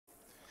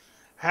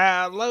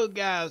Hello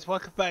guys,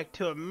 welcome back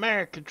to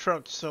American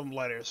Truck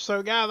Simulator.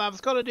 So guys, I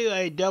was going to do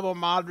a double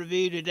mod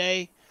review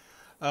today.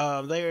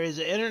 There is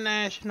an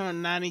International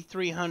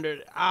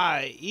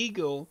 9300i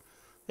Eagle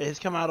that has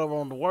come out over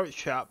on the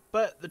workshop,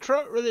 but the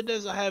truck really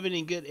doesn't have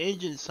any good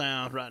engine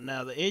sounds right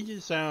now. The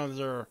engine sounds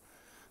are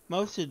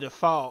mostly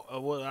default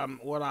of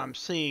what I'm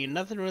seeing.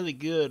 Nothing really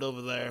good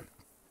over there.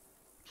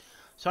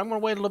 So I'm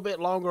going to wait a little bit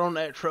longer on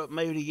that truck,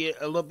 maybe to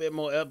get a little bit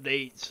more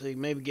updates,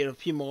 maybe get a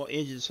few more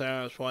engine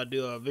sounds before I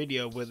do a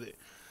video with it.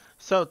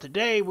 So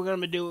today we're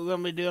going to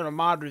be doing a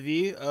mod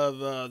review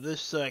of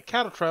this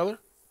cattle trailer.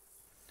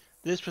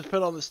 This was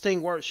put on the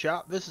Sting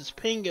Workshop. This is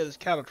PINGA's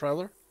cattle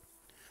trailer.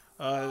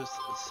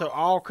 So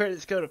all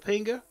credits go to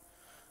PINGA.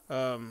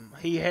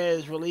 He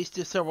has released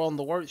this over on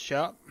the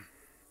workshop.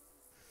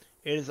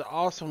 It is an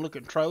awesome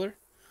looking trailer.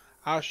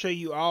 I'll show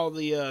you all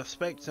the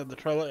specs of the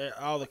trailer,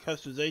 all the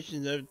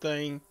customizations,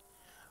 everything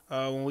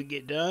when we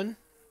get done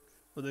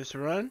with this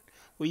run.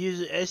 We use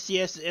the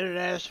SCS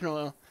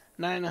International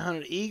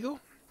 900 Eagle.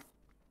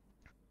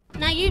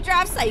 Now you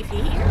drive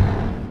safely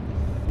here.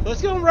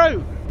 Let's go on the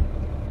road.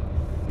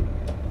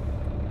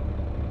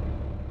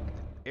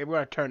 And we're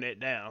going to turn it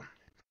down.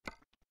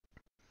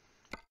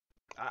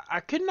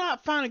 I could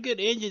not find a good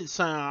engine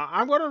sound.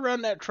 I'm going to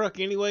run that truck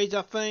anyways,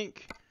 I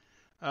think.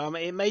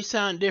 It may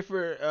sound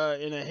different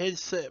in a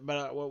headset,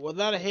 but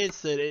without a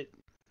headset,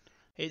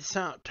 it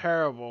sounds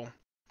terrible.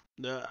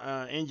 The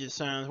engine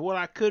sounds. What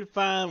I could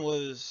find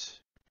was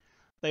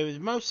they was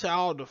mostly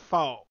all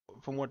default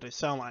from what they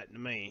sound like to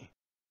me.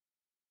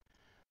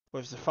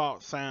 Was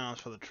default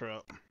sounds for the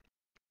truck.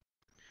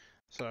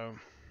 So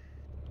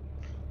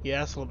yeah,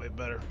 that's a little bit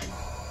better.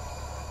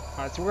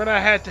 Alright, so we're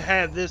gonna have to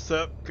have this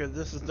up because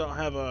this don't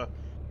have a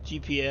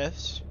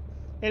GPS,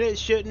 and it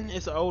shouldn't.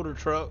 It's an older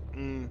truck,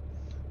 and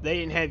they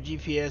didn't have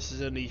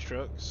GPSs in these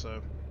trucks,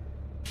 so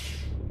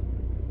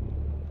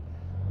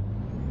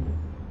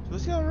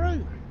let's get on the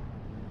road.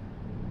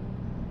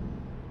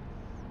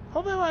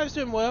 Hope everybody's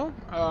doing well.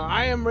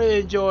 I am really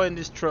enjoying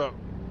this truck.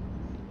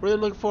 Really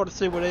looking forward to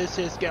see what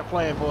SCS got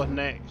planned for us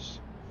next,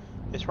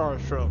 as far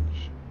as trucks.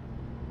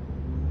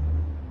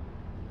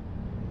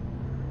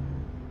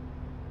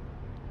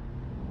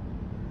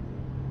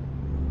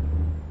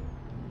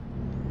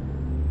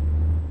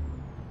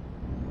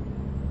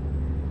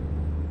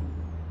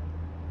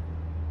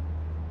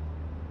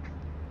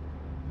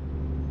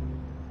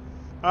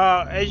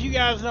 As you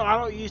guys know, I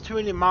don't use too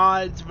many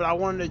mods, but I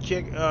wanted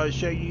to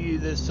show you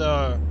this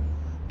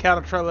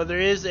cattle trailer. There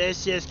is the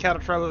SCS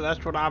cattle trailer.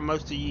 That's what I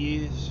mostly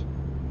use.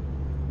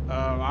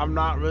 I'm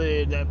not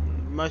really that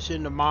much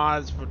into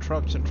mods for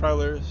trucks and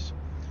trailers.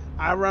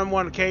 I run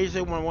one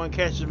occasionally when one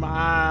catches my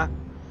eye,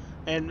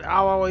 and I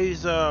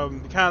always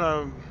kind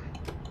of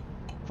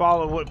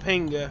follow what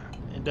PINGA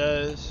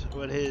does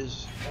with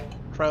his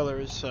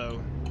trailers.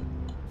 So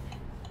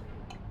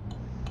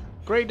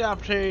great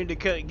opportunity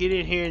to get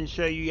in here and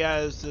show you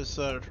guys this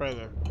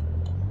trailer.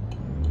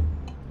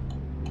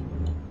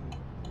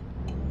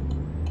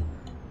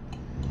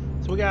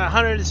 So we got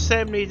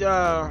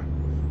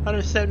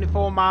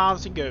 174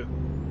 miles to go.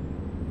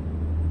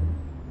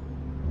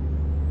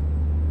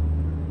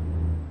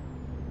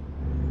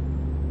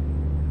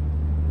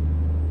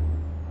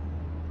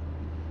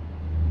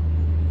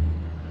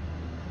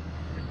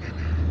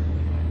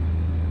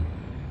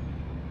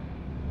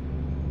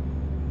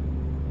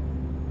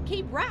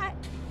 Keep right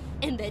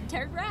and then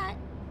turn right.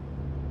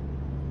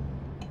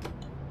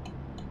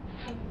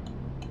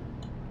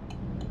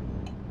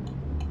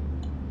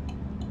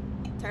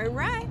 Turn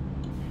right.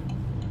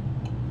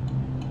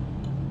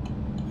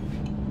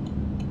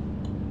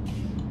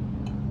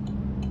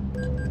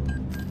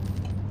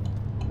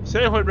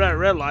 Said it went right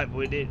red light, but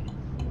we didn't.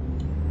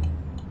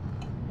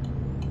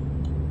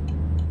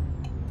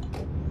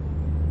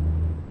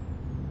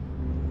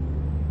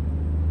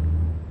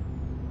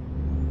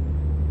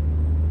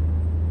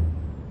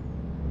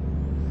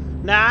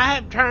 Now I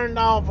have turned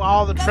off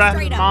all the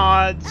traffic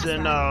mods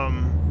and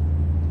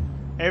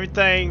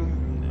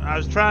everything. I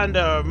was trying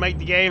to make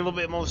the game a little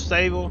bit more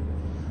stable.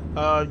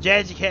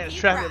 Jazzy Cat's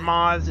traffic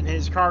mods and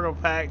his cargo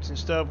packs and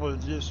stuff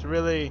was just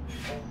really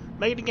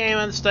making the game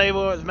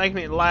unstable. It was making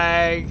it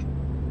lag,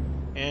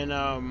 and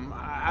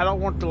I don't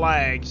want the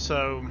lag,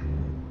 so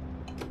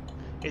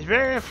it's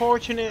very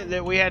unfortunate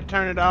that we had to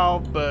turn it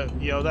off.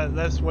 But you know,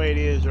 that's the way it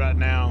is right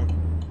now.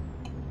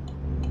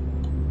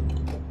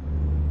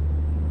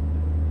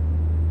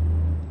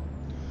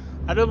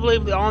 I do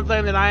believe the only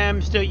thing that I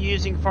am still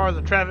using for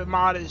the traffic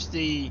mod is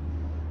the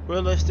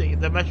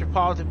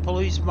Metropolitan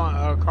Police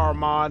car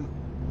mod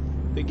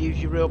that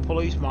gives you real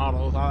police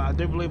models. I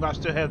do believe I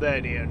still have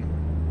that in.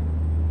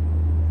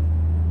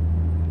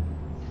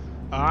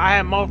 I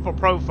have multiple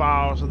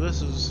profiles, so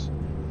this is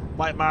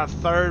like my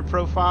third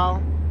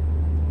profile.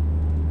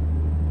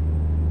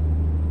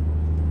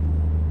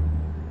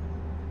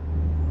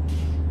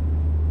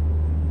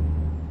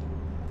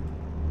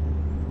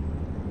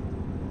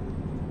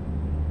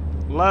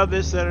 Love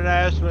this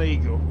International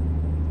Eagle.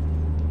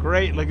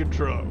 Great looking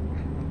truck.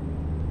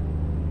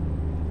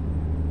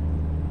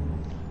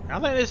 I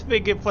think this would be a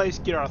good place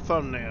to get our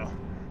thumbnail.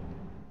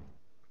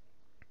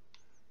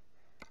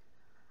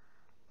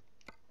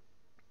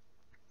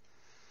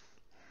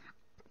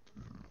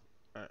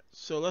 Alright,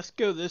 so let's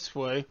go this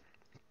way.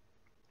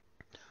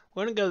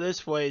 We're gonna go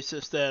this way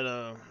since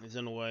that is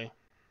in the way.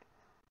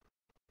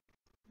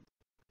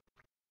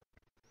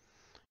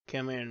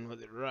 Come in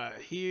with it right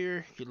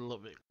here. Get a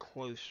little bit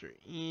closer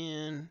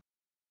in.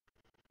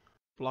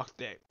 Block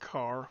that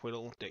car. We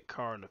don't want that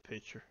car in the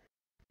picture.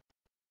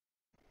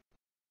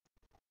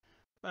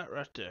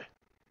 Right there.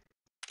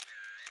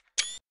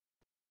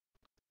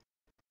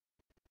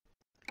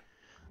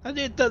 I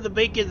did throw the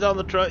beacons on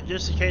the truck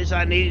just in case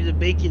I needed the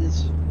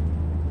beacons.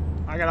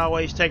 I can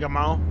always take them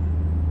off.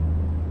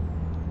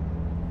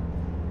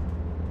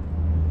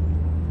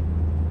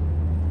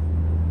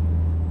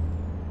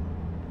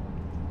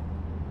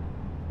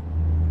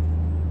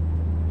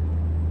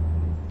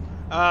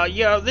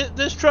 Yeah,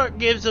 this truck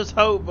gives us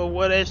hope of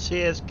what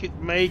SCS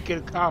could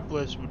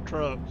accomplish with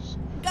trucks.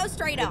 Go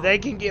straight on. If they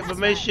can get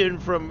permission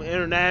from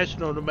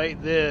International to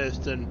make this,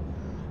 then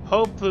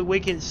hopefully we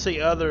can see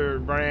other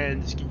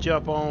brands can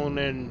jump on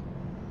and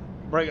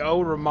bring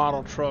older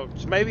model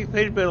trucks. Maybe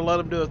Peterbilt will let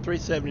them do a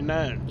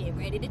 379. Get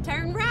ready to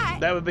turn right.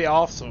 That would be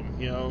awesome,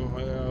 you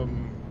know.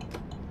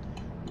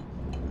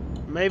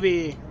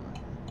 Maybe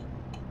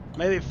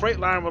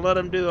Freightliner will let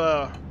them do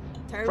a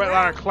Turn Freightliner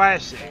right.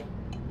 Classic,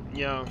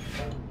 you know.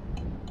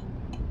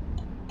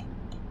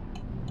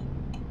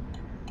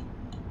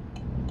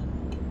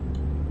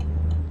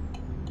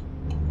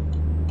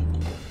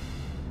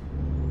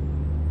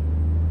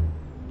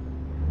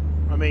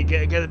 I mean,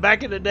 cause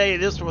back in the day,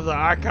 this was an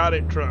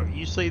iconic truck.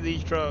 You see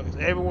these trucks,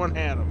 everyone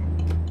had them.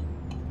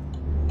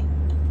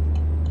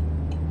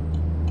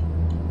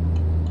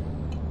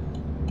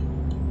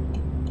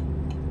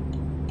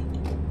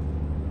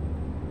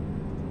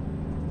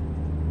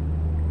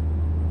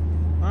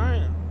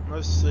 Alright,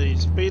 let's see.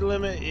 Speed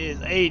limit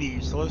is 80,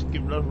 so let's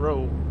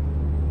roll.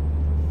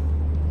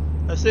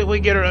 Let's see if we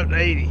can get her up to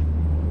 80.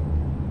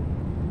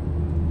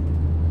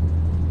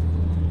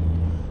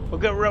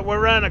 We're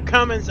running a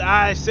Cummins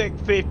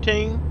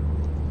i615,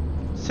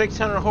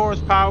 600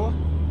 horsepower,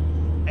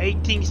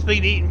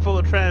 18-speed Eaton full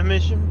of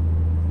transmission.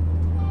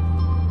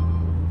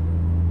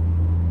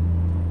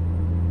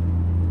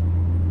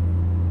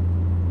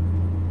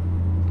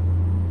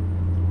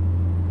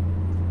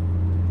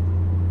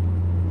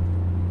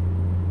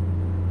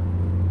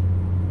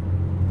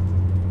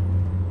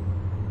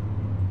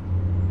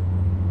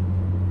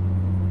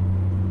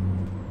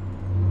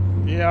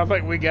 Yeah, I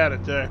think we got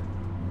it there.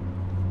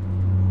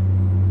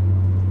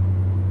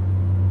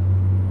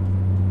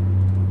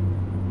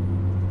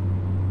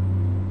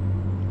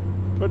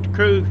 Put the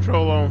cruise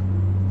control on.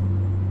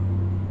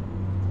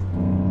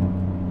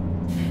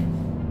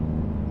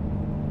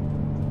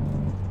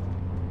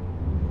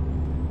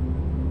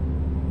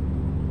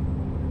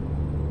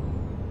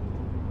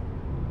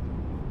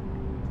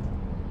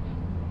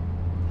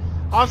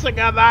 Also,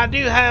 guys, I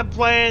do have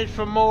plans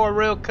for more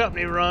real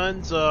company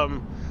runs. I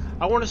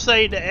want to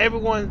say to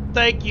everyone,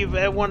 thank you for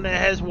everyone that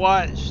has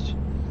watched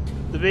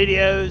the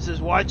videos,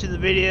 is watching the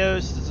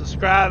videos, is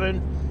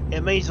subscribing.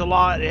 It means a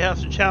lot. It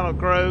helps the channel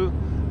grow.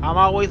 I'm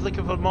always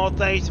looking for more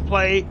things to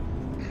play,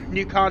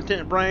 new content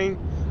to bring.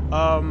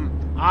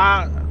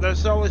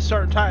 There's only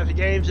certain types of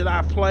games that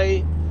I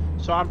play,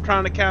 so I'm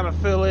trying to kind of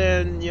fill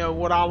in, you know,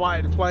 what I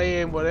like to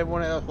play and what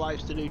everyone else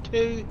likes to do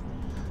too.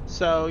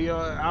 So, you know,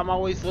 I'm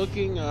always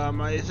looking. I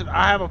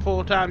have a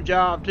full-time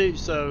job too,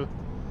 so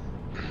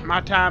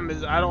my time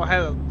is, I don't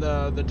have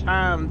the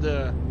time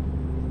to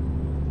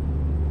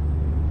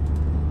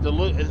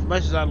look as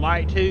much as I'd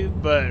like to,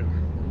 but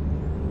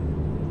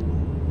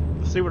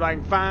see what I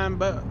can find.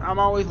 But I'm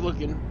always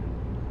looking.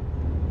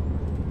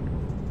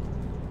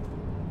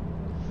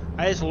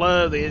 I just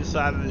love the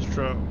inside of this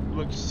truck. It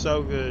looks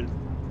so good.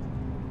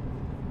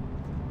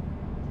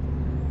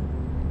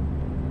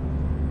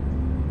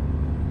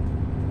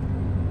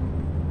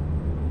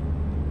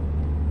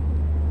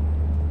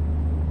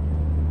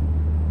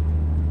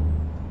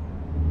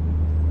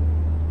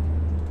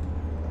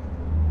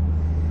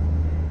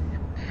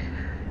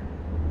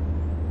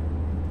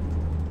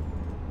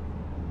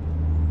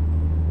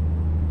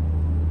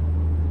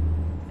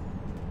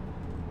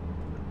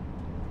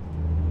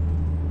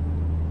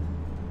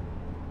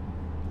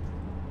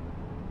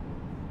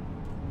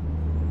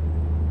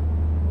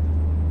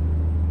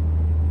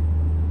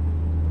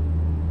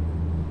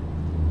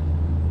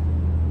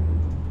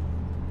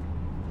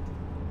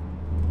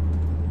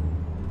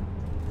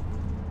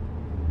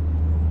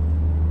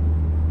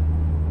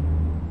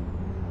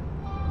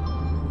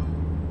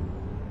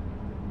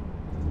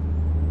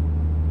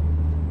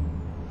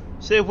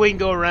 See if we can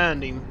go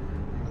around him.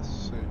 Let's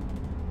see.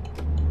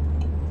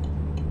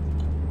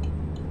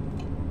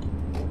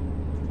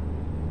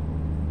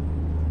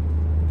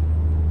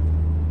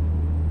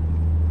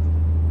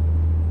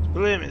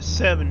 Speed limit is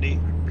 70.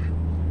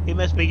 He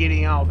must be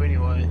getting off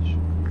anyways.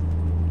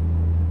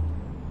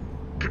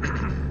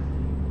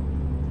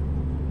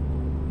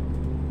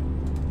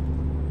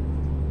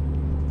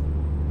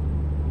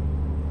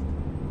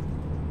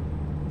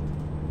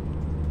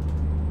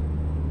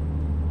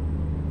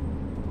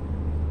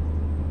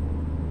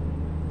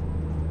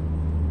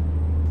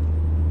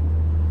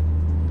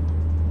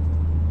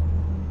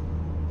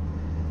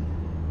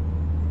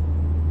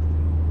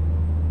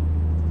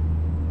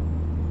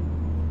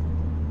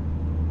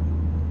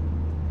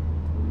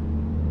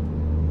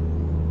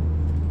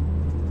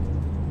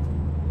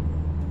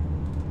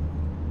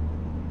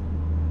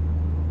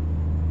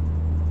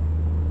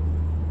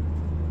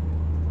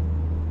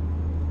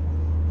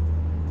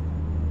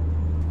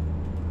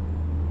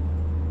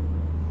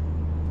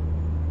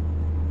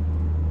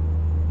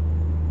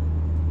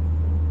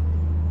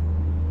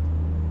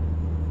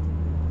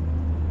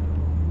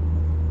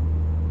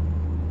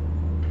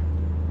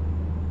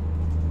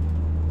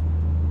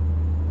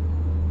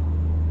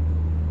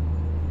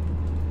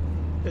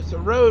 It's a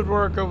road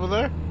work over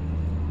there.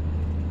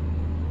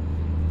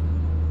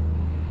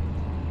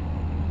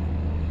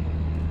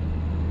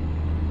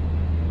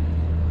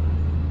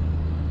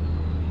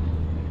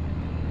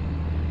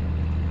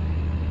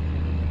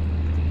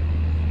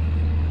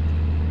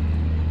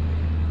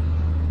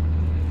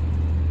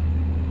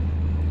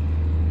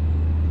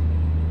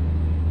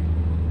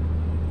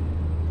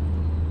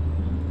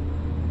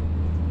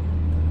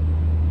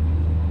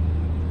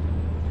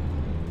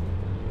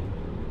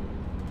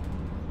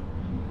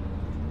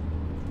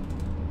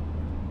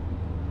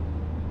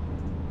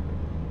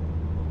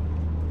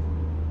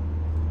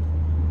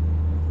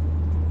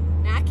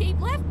 Now keep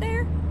left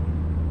there.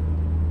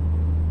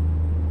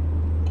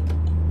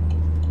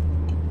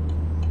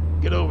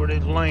 Get over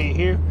this lane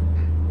here.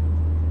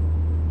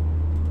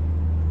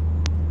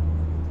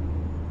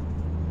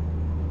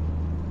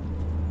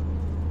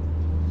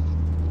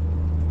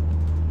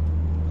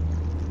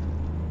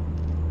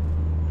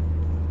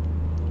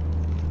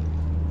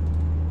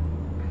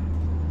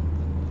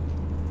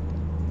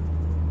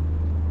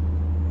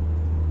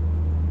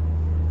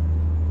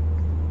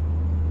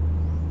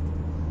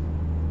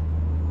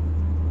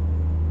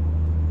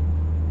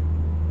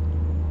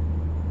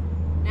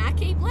 Now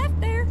keep left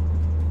there.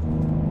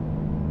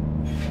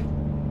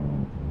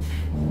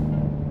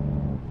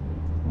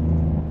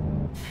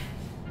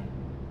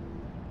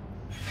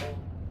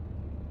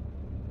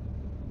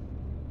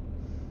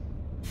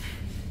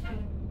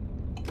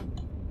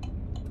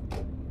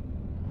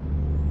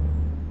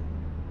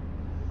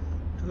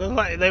 Looks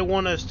like they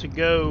want us to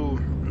go.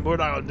 We're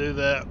not gonna do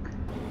that.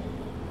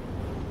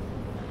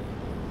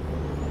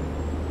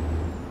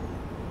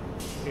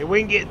 If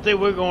we can get through,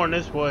 we're going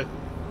this way.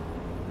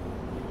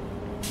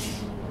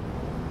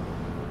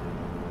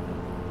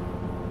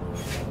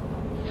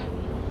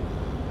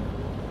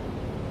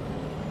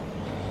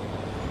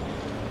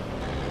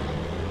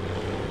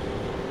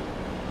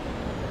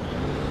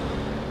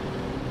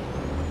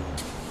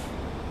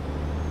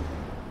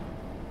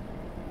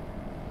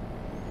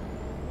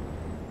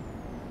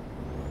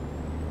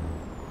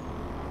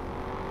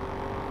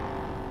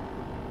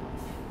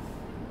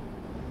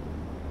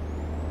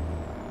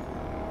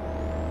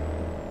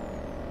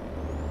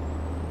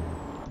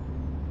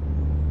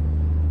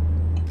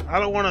 I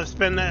don't want to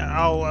spend that.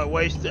 I'll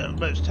waste that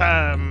much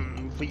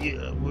time for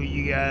you, with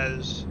you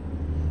guys.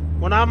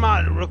 When I'm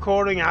not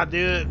recording, I do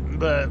it,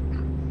 but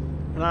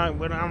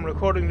when I'm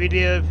recording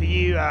video for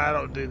you, I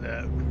don't do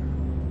that.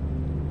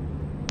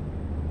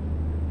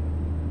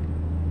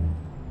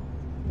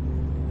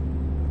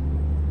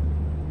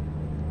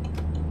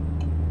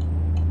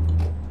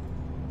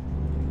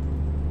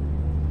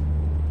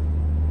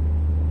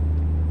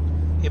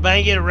 If I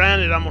ain't get around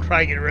it, I'm gonna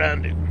try to get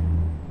around it.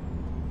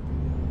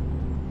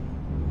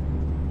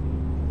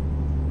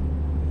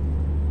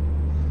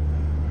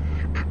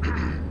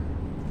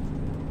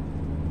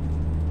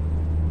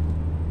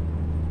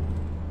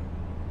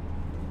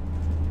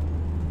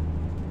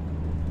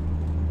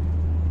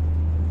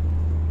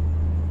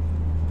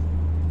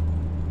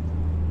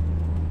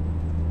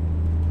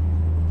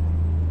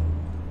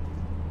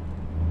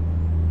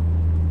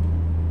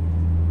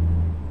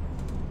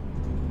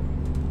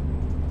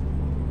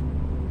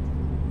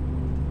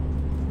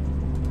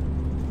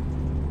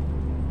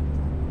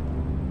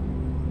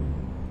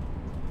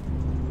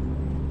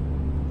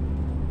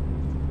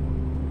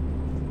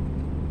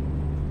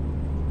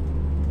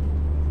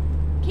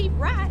 Keep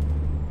right,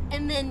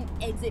 and then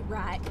exit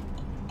right.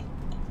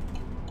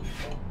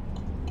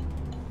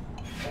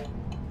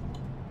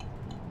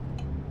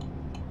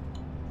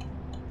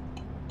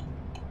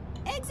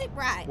 Exit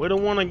right. We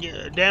don't want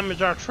to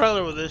damage our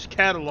trailer with this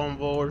cattle on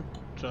board,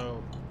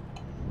 so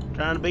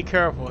trying to be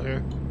careful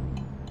here.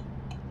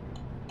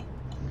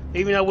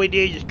 Even though we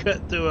did just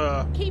cut through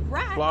a Keep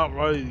right, flat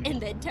road,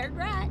 and then turn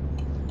right.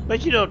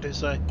 but you know what they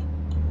say.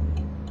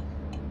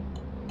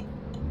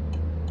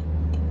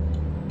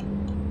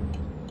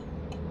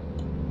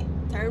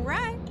 Turn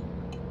right.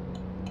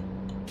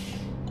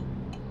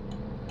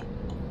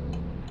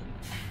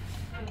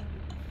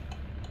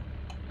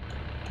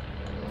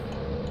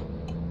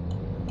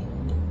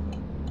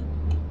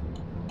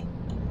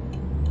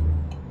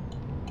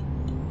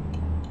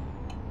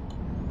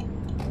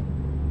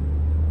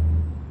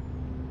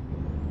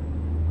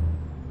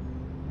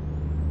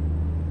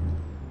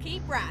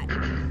 Keep right.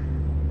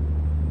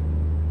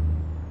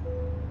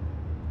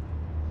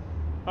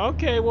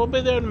 Okay, we'll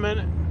be there in a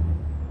minute.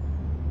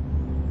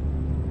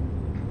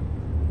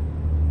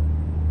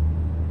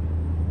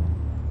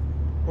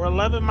 We're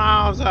 11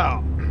 miles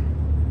out.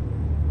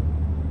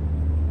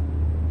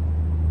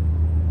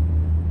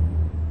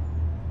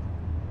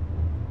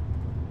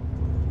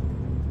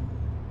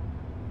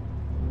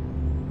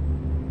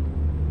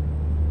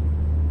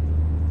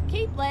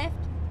 Keep left,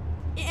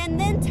 and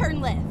then turn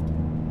left.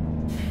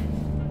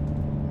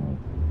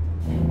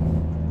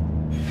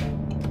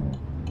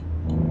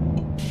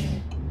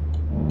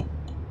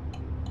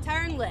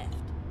 Turn left.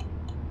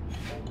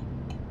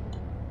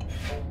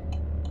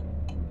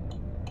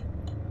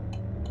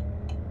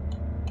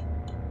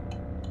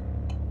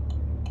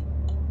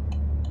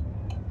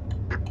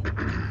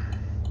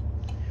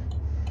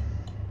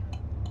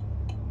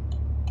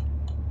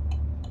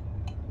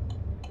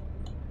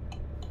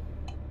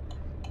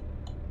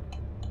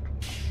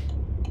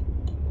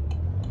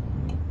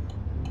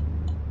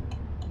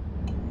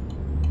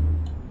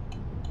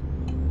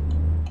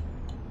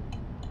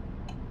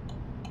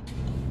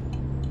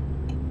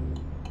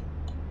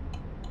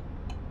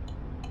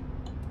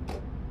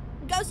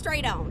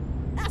 straight on.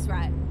 That's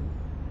right.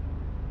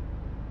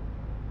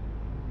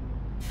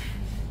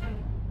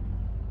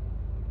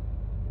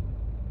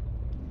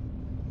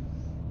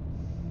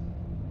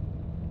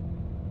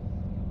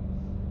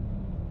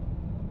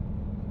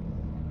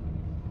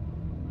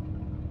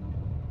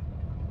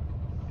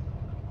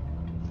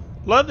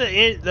 Love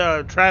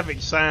the traffic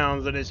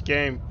sounds in this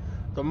game.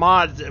 The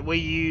mods that we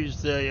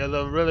use, they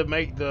really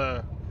make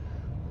the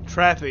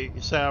traffic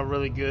sound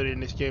really good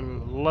in this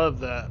game. Love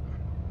that.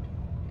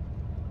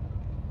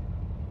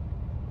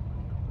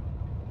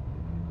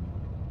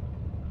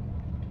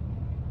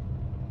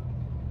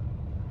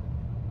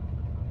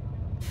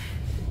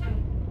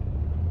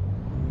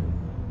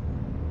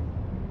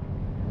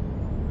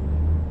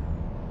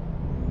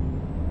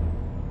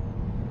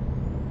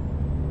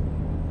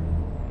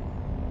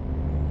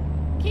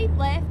 Keep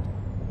left,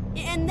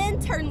 and then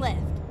turn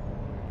left.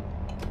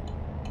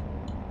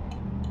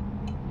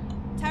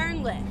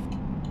 Turn left.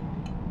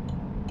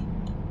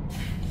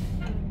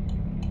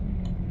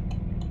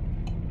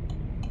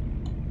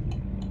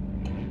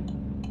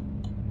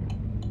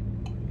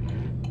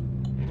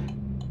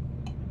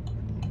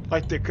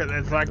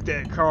 It's like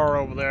that car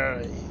over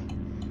there.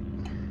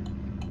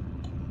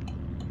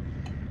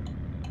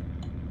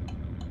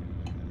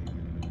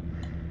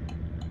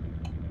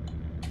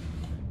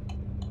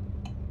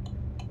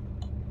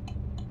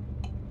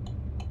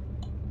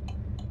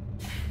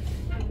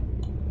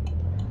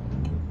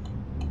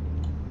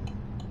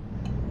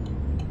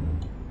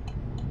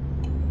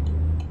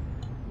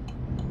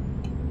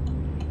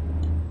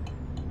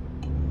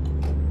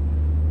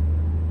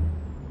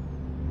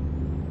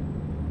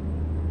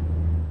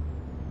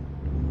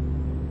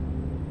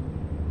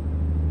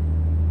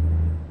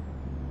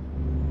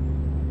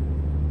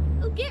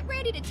 Get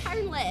ready to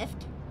turn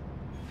left.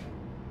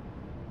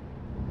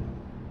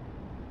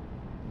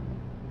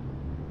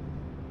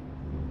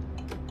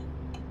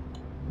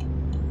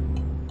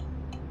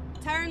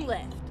 Turn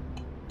left.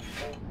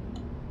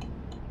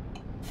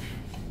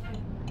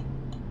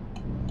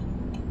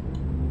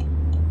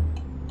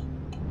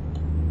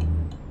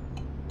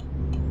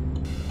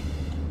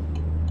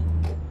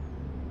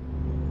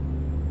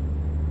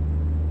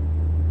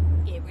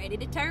 Get ready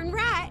to turn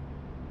right.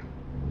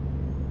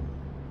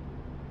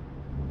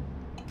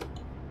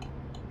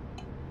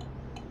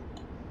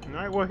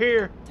 Alright, we're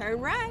here.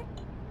 Turn right.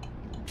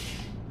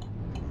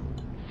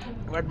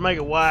 We have to make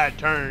a wide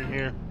turn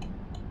here.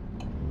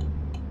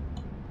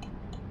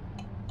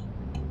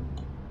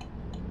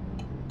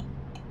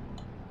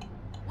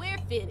 We're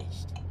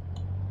finished.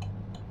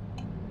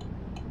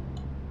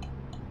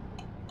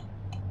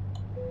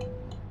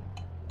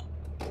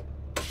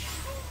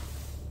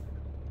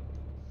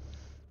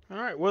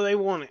 Alright, where they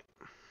want it.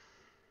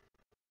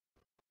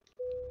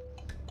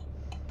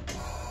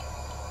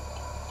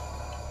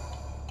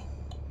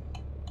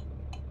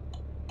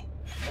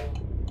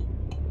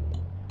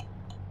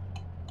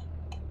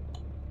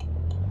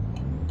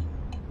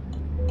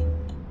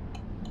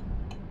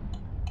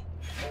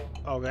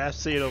 Okay, I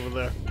see it over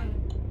there.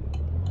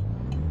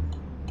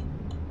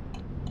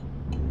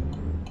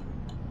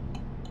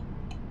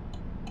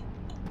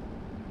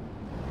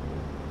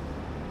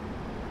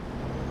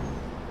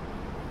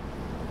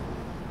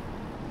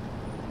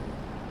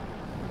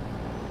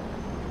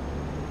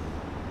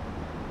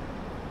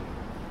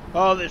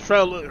 Oh, this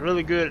trailer looks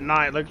really good at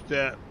night. Look at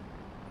that.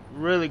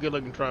 Really good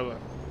looking trailer.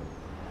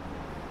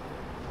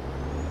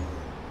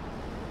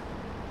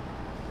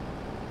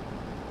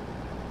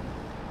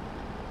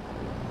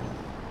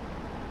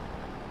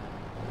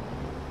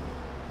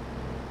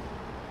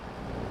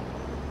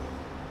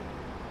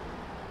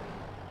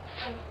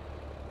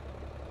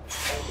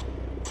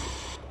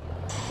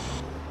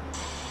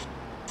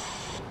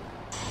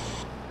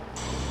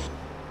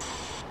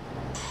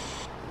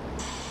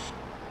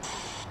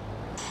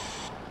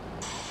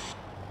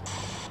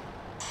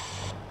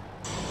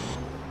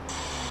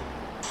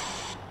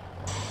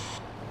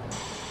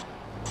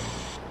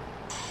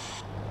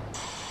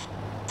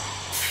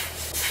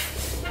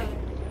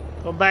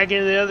 Go back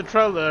into the other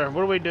trailer.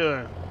 What are we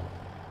doing?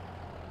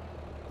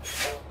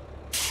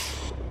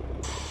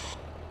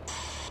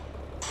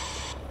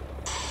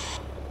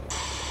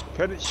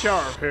 Cut it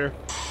sharp here.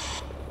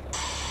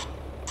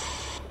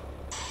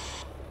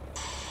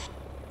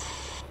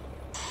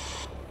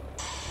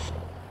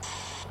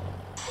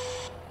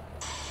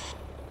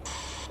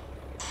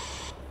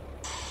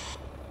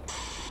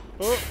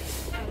 Oh.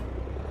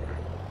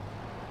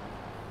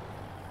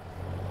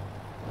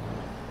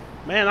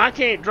 Man, I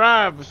can't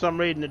drive for some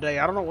reason today.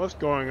 I don't know what's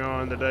going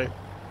on today.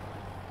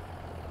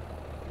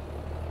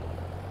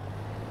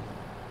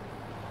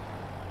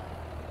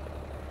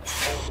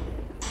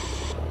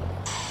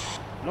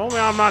 Normally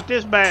I'm not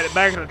this bad at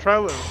back of the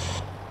trailer.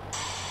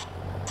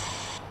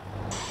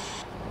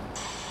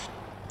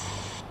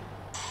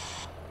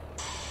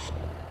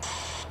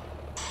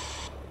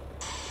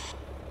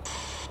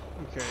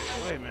 Okay,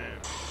 wait a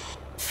minute.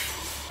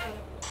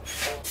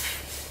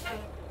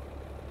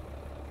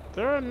 Is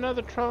there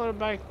another trailer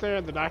back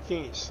there that I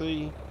can't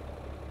see?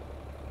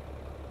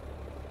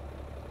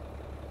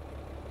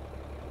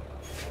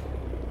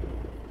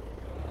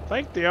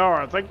 think they are.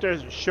 I think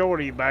there's a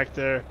shorty back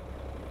there.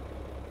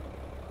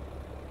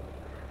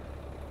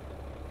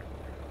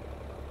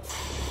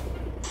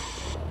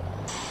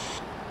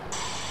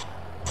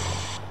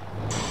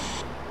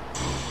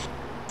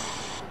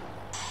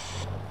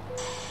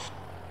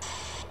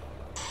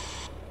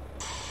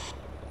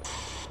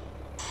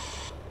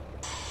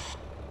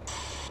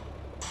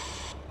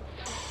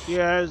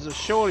 Yeah, there's a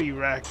shorty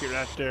racket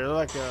right there,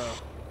 like a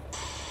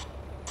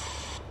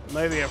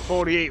maybe a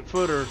 48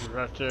 footer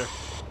right there.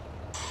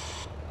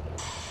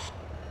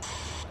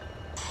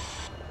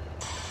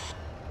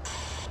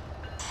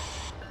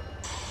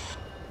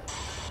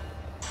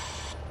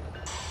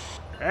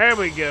 There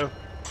we go.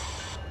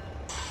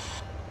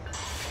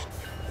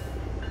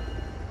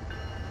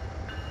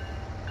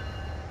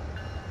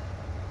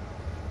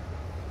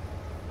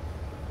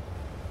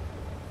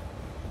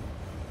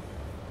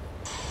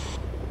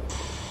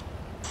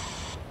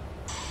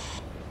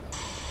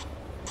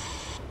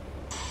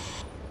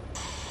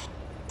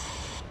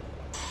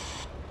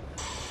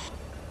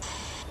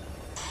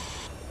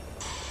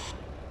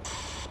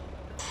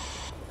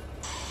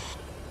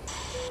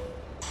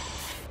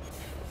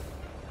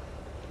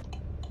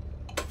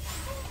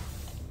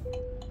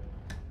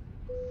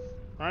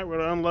 Alright, we're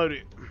gonna unload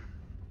it.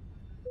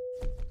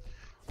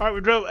 Alright, we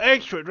drove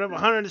extra. We drove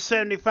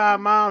 175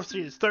 miles.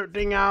 It's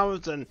 13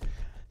 hours and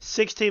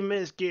 16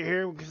 minutes to get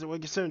here. We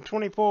consumed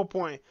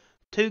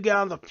 24.2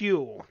 gallons of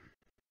fuel.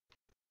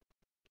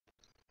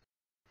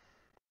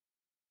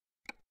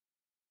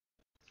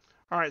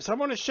 Alright, so I'm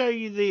gonna show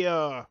you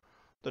the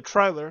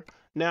trailer.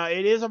 Now,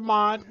 it is a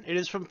mod. It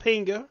is from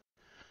PINGA.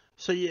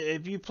 So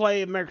if you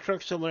play American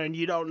Truck Simulator and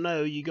you don't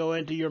know, you go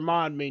into your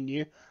mod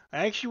menu.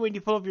 Actually, when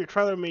you pull up your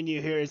trailer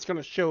menu here, it's going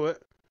to show it.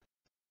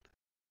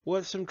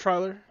 What's some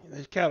trailer?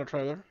 There's cattle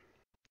trailer.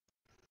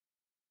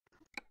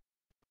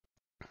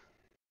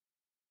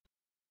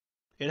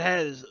 It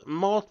has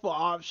multiple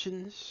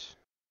options.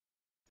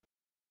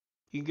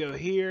 You can go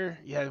here.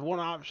 You have one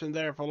option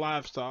there for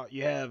livestock.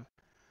 You have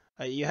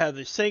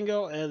the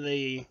single and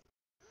the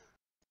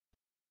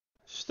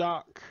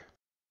stock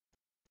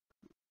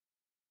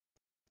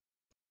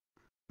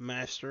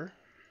master.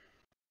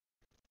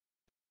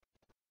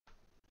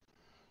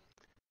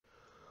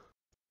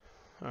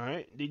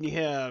 Alright, then you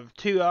have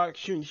two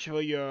options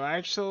for your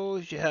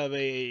axles. You have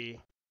they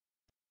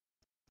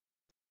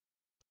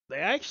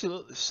actually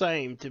look the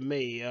same to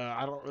me.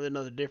 I don't really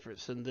know the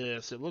difference in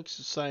this. It looks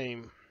the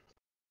same.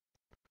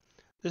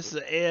 This is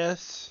an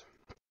S.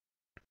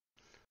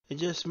 It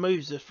just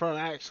moves the front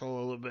axle a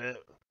little bit.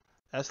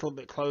 That's a little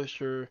bit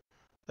closer.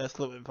 That's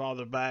a little bit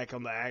farther back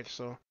on the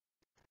axle.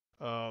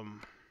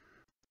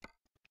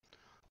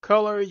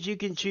 Colors, you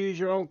can choose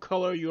your own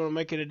color. You want to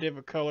make it a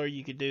different color,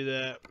 you can do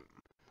that.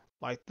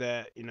 Like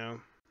that, you know.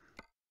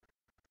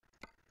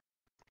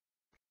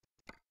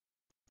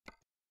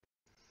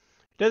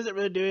 Doesn't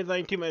really do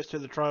anything too much to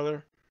the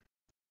trailer.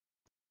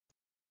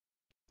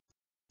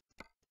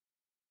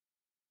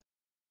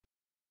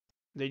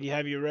 Then you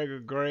have your regular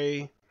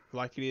gray,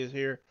 like it is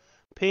here.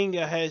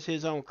 PINGA has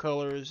his own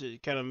colors.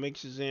 It kind of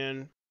mixes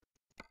in.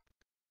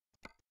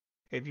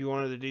 If you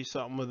wanted to do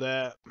something with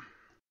that,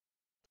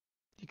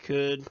 you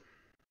could.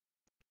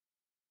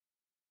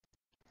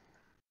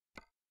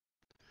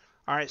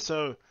 Alright,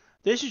 so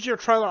this is your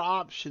trailer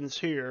options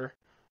here.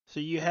 So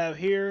you have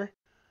here,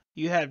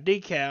 you have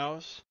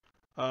decals.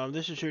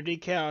 This is your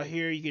decal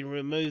here. You can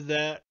remove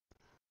that,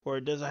 or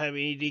it doesn't have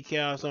any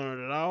decals on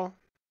it at all.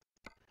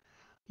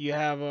 You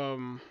have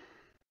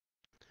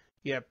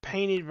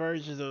painted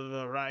versions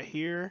of right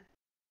here.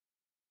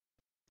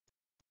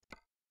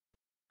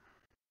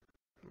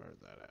 Where's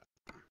that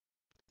at?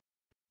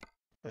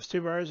 There's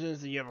two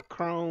versions. You have a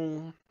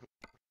chrome.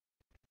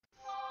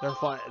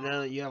 There's like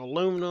now you have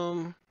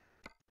aluminum.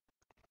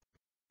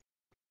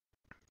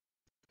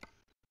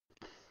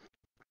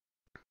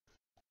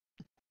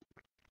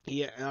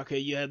 Yeah, okay,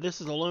 yeah,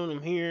 this is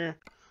aluminum here.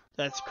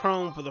 That's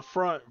chrome for the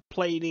front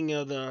plating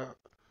of the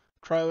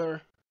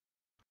trailer.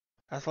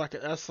 That's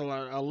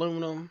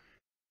aluminum.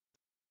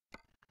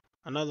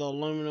 Another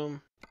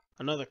aluminum.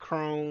 Another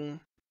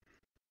chrome.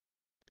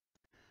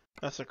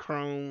 That's a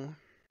chrome.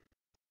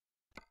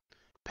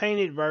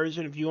 Painted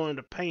version, if you wanted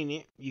to paint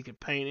it, you could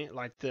paint it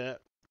like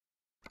that.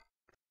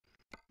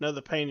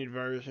 Another painted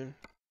version.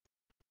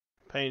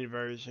 Painted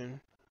version.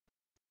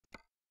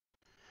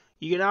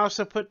 You can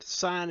also put the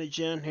signage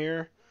in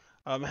here.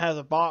 It has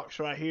a box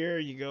right here.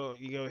 You go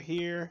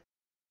here,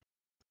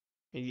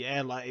 and you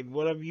add like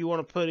whatever you want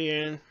to put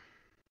in.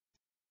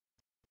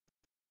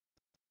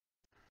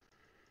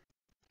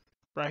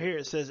 Right here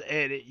it says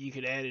edit. You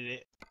could edit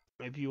it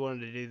if you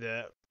wanted to do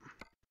that.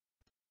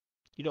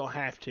 You don't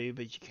have to,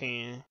 but you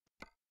can.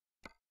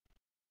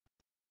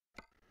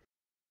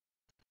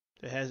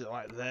 It has it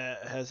like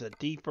that. It has a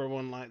deeper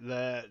one like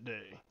that.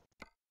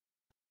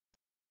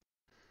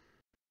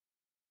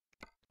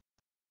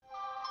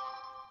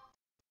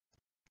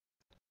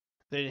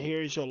 Then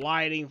here's your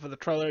lighting for the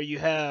trailer. You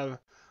have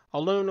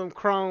aluminum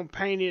chrome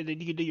painted. Then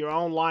you can do your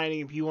own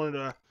lighting if you wanted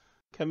to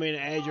come in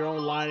and add your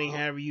own lighting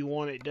however you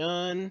want it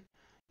done.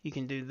 You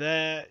can do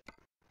that.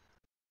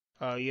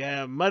 You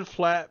have mud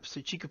flaps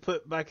that you can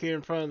put back here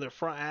in front of the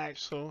front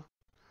axle,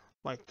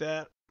 like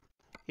that.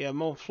 You have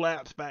more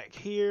flaps back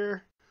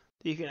here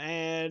that you can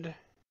add.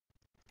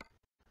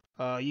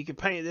 You can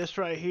paint this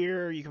right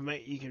here. You can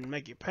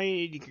make it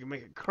painted. You can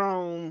make it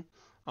chrome,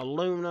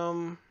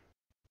 aluminum.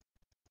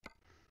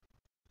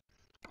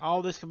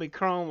 All this can be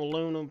chrome,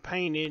 aluminum,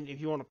 painted if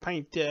you want to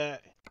paint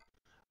that.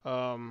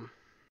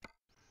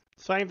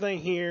 Same thing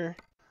here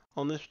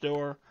on this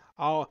door.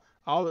 The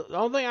only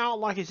thing I don't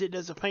like is it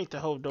doesn't paint the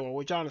whole door,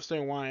 which I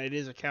understand why. It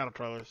is a cattle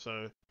trailer,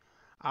 so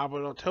I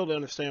would totally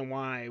understand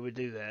why it would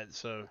do that.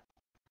 So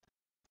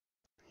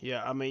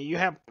yeah, I mean, you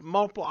have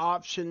multiple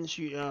options.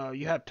 You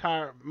have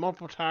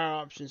multiple tire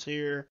options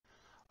here,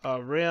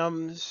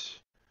 rims.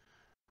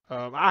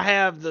 I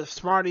have the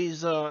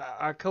Smarties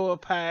Alcoa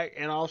pack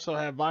and also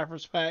have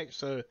Vipers pack,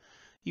 so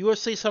you will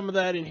see some of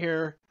that in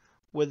here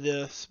with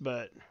this.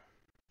 But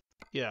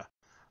yeah,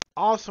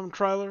 awesome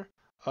trailer.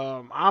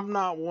 I'm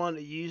not one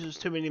that uses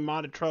too many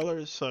modded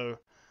trailers, so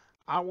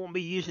I won't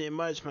be using it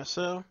much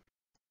myself.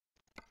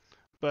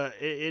 But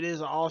it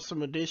is an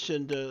awesome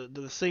addition to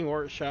the Sting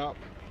Workshop.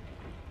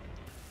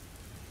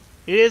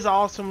 It is an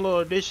awesome little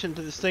addition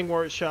to the Sting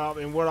Workshop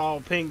and what all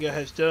Pinga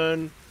has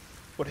done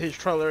with his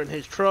trailer and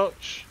his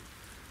trucks.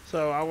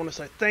 So I want to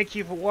say thank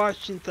you for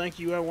watching. Thank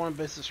you everyone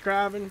for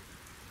subscribing.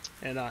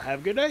 And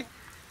have a good day.